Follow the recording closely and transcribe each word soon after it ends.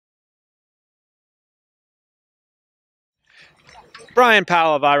Brian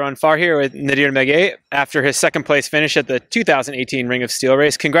Powell of I Run Far here with Nadir Maguet after his second place finish at the 2018 Ring of Steall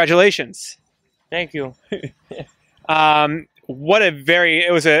race. Congratulations. Thank you. It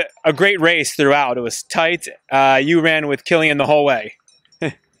was a great race throughout. It was tight. You ran with Killian the whole way.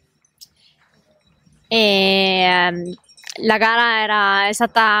 La gara è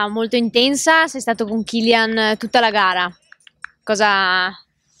stata molto intensa, sei stato con Killian tutta la gara. Cosa...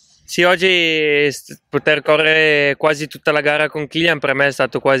 Sì, oggi poter correre quasi tutta la gara con Killian per me è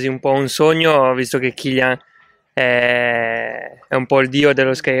stato quasi un po' un sogno, visto che Killian è un po' il dio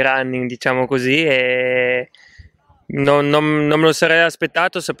dello skyrunning, diciamo così, e non me lo sarei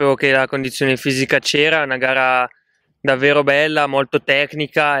aspettato. Sapevo che la condizione fisica c'era, una gara davvero bella, molto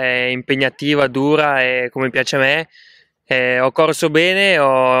tecnica, impegnativa, dura e come piace a me. Ho corso bene,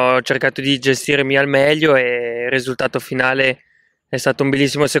 ho cercato di gestirmi al meglio e il risultato finale è stato un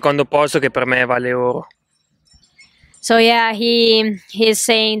bellissimo secondo posto che per me vale oro. So yeah, he's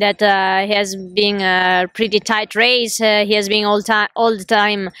saying that he has been a pretty tight race. He has been all the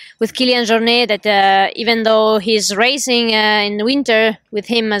time with Killian Jornet. That even though he's racing in the winter with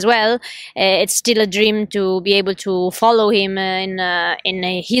him as well, it's still a dream to be able to follow him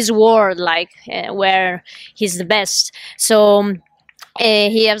in his world, like where he's the best. So.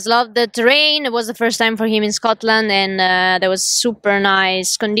 He has loved the terrain. It was the first time for him in Scotland, and there was super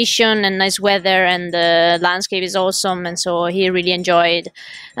nice condition and nice weather, and the landscape is awesome, and so he really enjoyed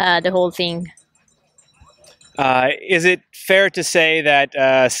the whole thing. Is it fair to say that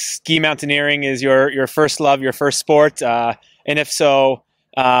ski mountaineering is your first love, your first sport? And if so,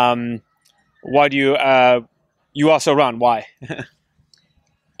 why do you also run? Why?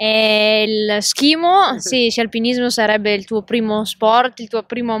 Il schimo, sì, scialpinismo sarebbe il tuo primo sport, il tuo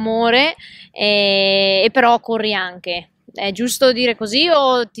primo amore, e però corri anche. È giusto dire così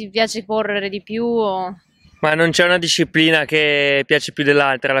o ti piace correre di più? Ma non c'è una disciplina che piace più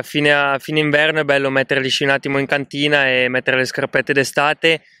dell'altra. Alla fine, a fine inverno è bello mettere gli sci un attimo in cantina e mettere le scarpette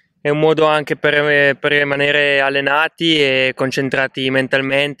d'estate. È un modo anche per rimanere allenati e concentrati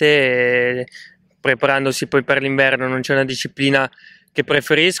mentalmente, e preparandosi poi per l'inverno. Non c'è una disciplina che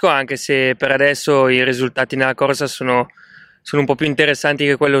preferisco, anche se per adesso i risultati nella corsa sono un po' più interessanti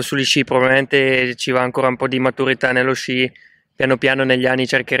che quello sugli sci. Probabilmente ci va ancora un po' di maturità nello sci, piano piano negli anni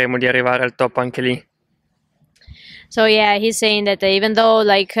cercheremo di arrivare al top anche lì. So yeah, he's saying that even though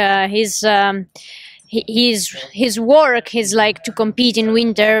like his work is like to compete in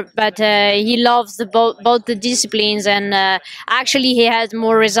winter, but he loves both the disciplines, and actually he has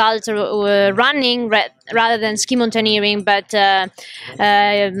more results running rather than ski mountaineering, but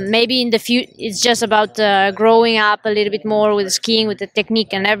maybe in the future it's just about growing up a little bit more with skiing, with the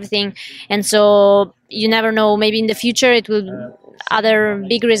technique and everything, and so you never know, maybe in the future it will other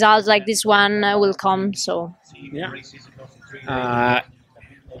big results like this one will come. So yeah.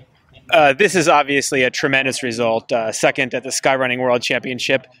 This is obviously a tremendous result, second at the Skyrunning World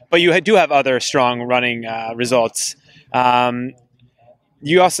Championship, but you do have other strong running results.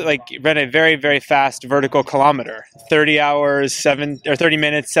 You also ran a very, very fast vertical kilometer, 30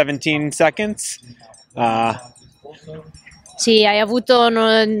 minutes, 17 seconds. Sì, hai avuto,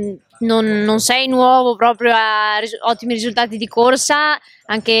 non sei nuovo proprio a ottimi risultati di corsa,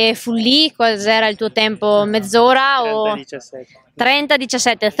 anche Fully, cos'era il tuo tempo? Mezz'ora o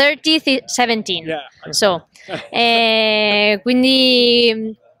 30-17, 30-17. Yeah. So,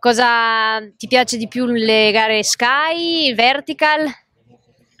 quindi cosa ti piace di più, le gare Sky, Vertical?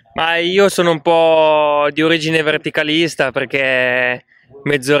 Ma io sono un po' di origine verticalista, perché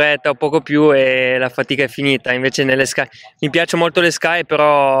mezz'oretta o poco più e la fatica è finita. Invece nelle Sky mi piace molto le Sky,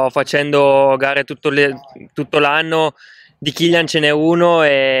 però facendo gare tutto l'anno di Killian ce n'è uno,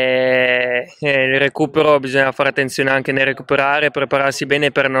 e il recupero bisogna fare attenzione anche nel recuperare, prepararsi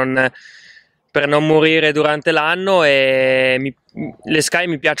bene per non morire durante l'anno. E le Sky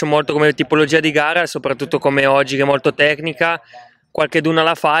mi piacciono molto come tipologia di gara, soprattutto come oggi, che è molto tecnica. Qualcheduna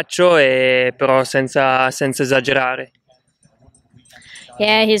la faccio, però senza esagerare.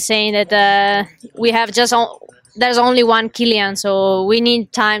 Yeah, he's saying that we have there's only one Killian, so we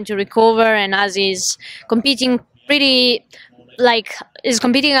need time to recover. And as he's competing is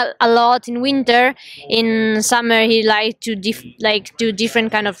competing a lot in winter, in summer he to do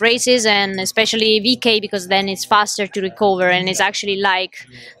different kind of races, and especially VK, because then it's faster to recover, and it's actually like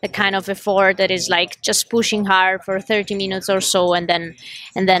the kind of effort that is like just pushing hard for 30 minutes or so, and then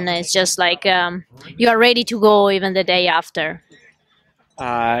it's just like you are ready to go even the day after.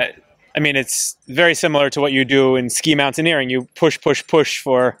 I mean, it's very similar to what you do in ski mountaineering. You push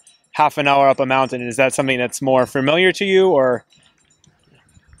for half an hour up a mountain. Is that something that's more familiar to you, or?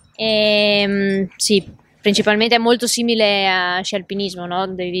 Sì, principalmente è molto simile a sci alpinismo, no?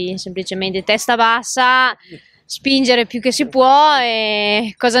 Devi semplicemente testa bassa, spingere più che si può.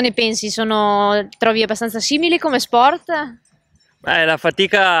 E cosa ne pensi? Trovi abbastanza simili come sport? La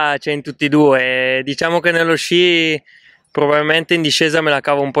fatica c'è in tutti e due. Diciamo che nello sci probabilmente in discesa me la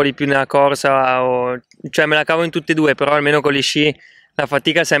cavo un po' di più nella corsa, cioè me la cavo in tutti e due, però almeno con gli sci la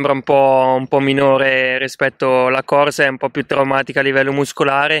fatica sembra un po' minore rispetto alla corsa, è un po' più traumatica a livello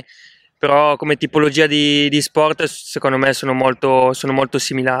muscolare, però come tipologia di sport secondo me sono molto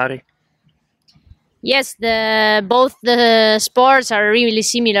similari. Yes, both the sports are really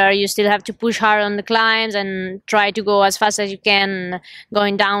similar. You still have to push hard on the climbs and try to go as fast as you can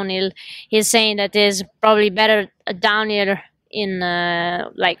going downhill. He's saying that it's probably better downhill in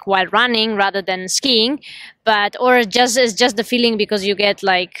like while running rather than skiing, but it's just the feeling because you get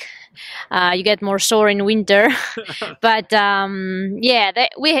you get more sore in winter. But yeah,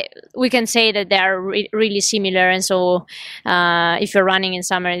 we can say that they are really similar, and so if you're running in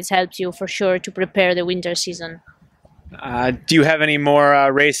summer, it helps you for sure to prepare the winter season. Do you have any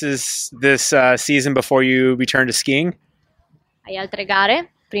more races this season before you return to skiing? Hai altre gare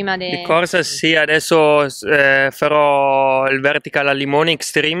prima di corsa? Sì, adesso farò il vertical a Limone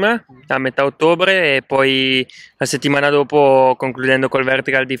Extreme a metà ottobre e poi la settimana dopo, concludendo col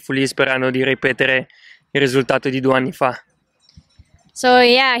vertical di Fully, sperando di ripetere il risultato di 2 anni fa. So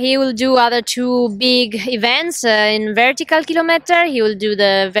yeah, he will do other 2 big events in vertical kilometer. He will do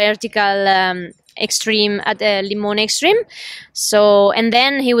the vertical extreme at Limone Extreme. So, and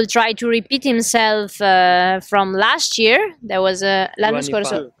then he will try to repeat himself from last year. That was l'anno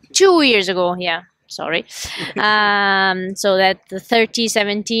scorso, 2 years ago. Yeah, sorry. So that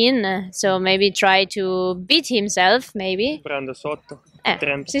 30-17. So maybe try to beat himself. Maybe. Prendo sotto.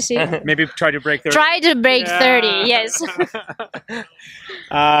 Sì, sì. Maybe try to break 30. Try to break 30. Yes.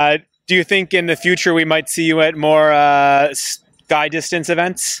 Do you think in the future we might see you at more sky distance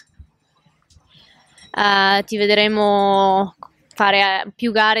events? Ti vedremo fare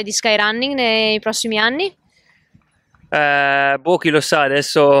più gare di skyrunning nei prossimi anni? Chi lo sa,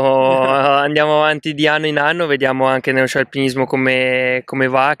 adesso andiamo avanti di anno in anno, vediamo anche nello sci alpinismo come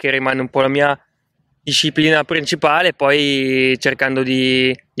va, che rimane un po' la mia disciplina principale, poi cercando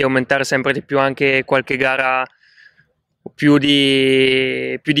di aumentare sempre di più anche qualche gara più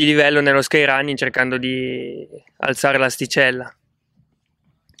di livello nello skyrunning, cercando di alzare l'asticella.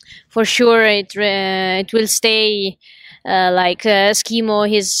 For sure, it will stay skimo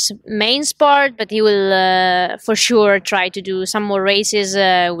his main sport, but he will for sure try to do some more races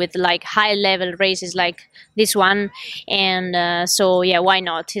with like high level races like this one, and so yeah, why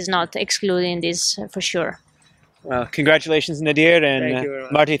not? He's not excluding this for sure. Well, congratulations, Nadir, and thank you very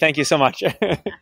much. Marty, thank you so much.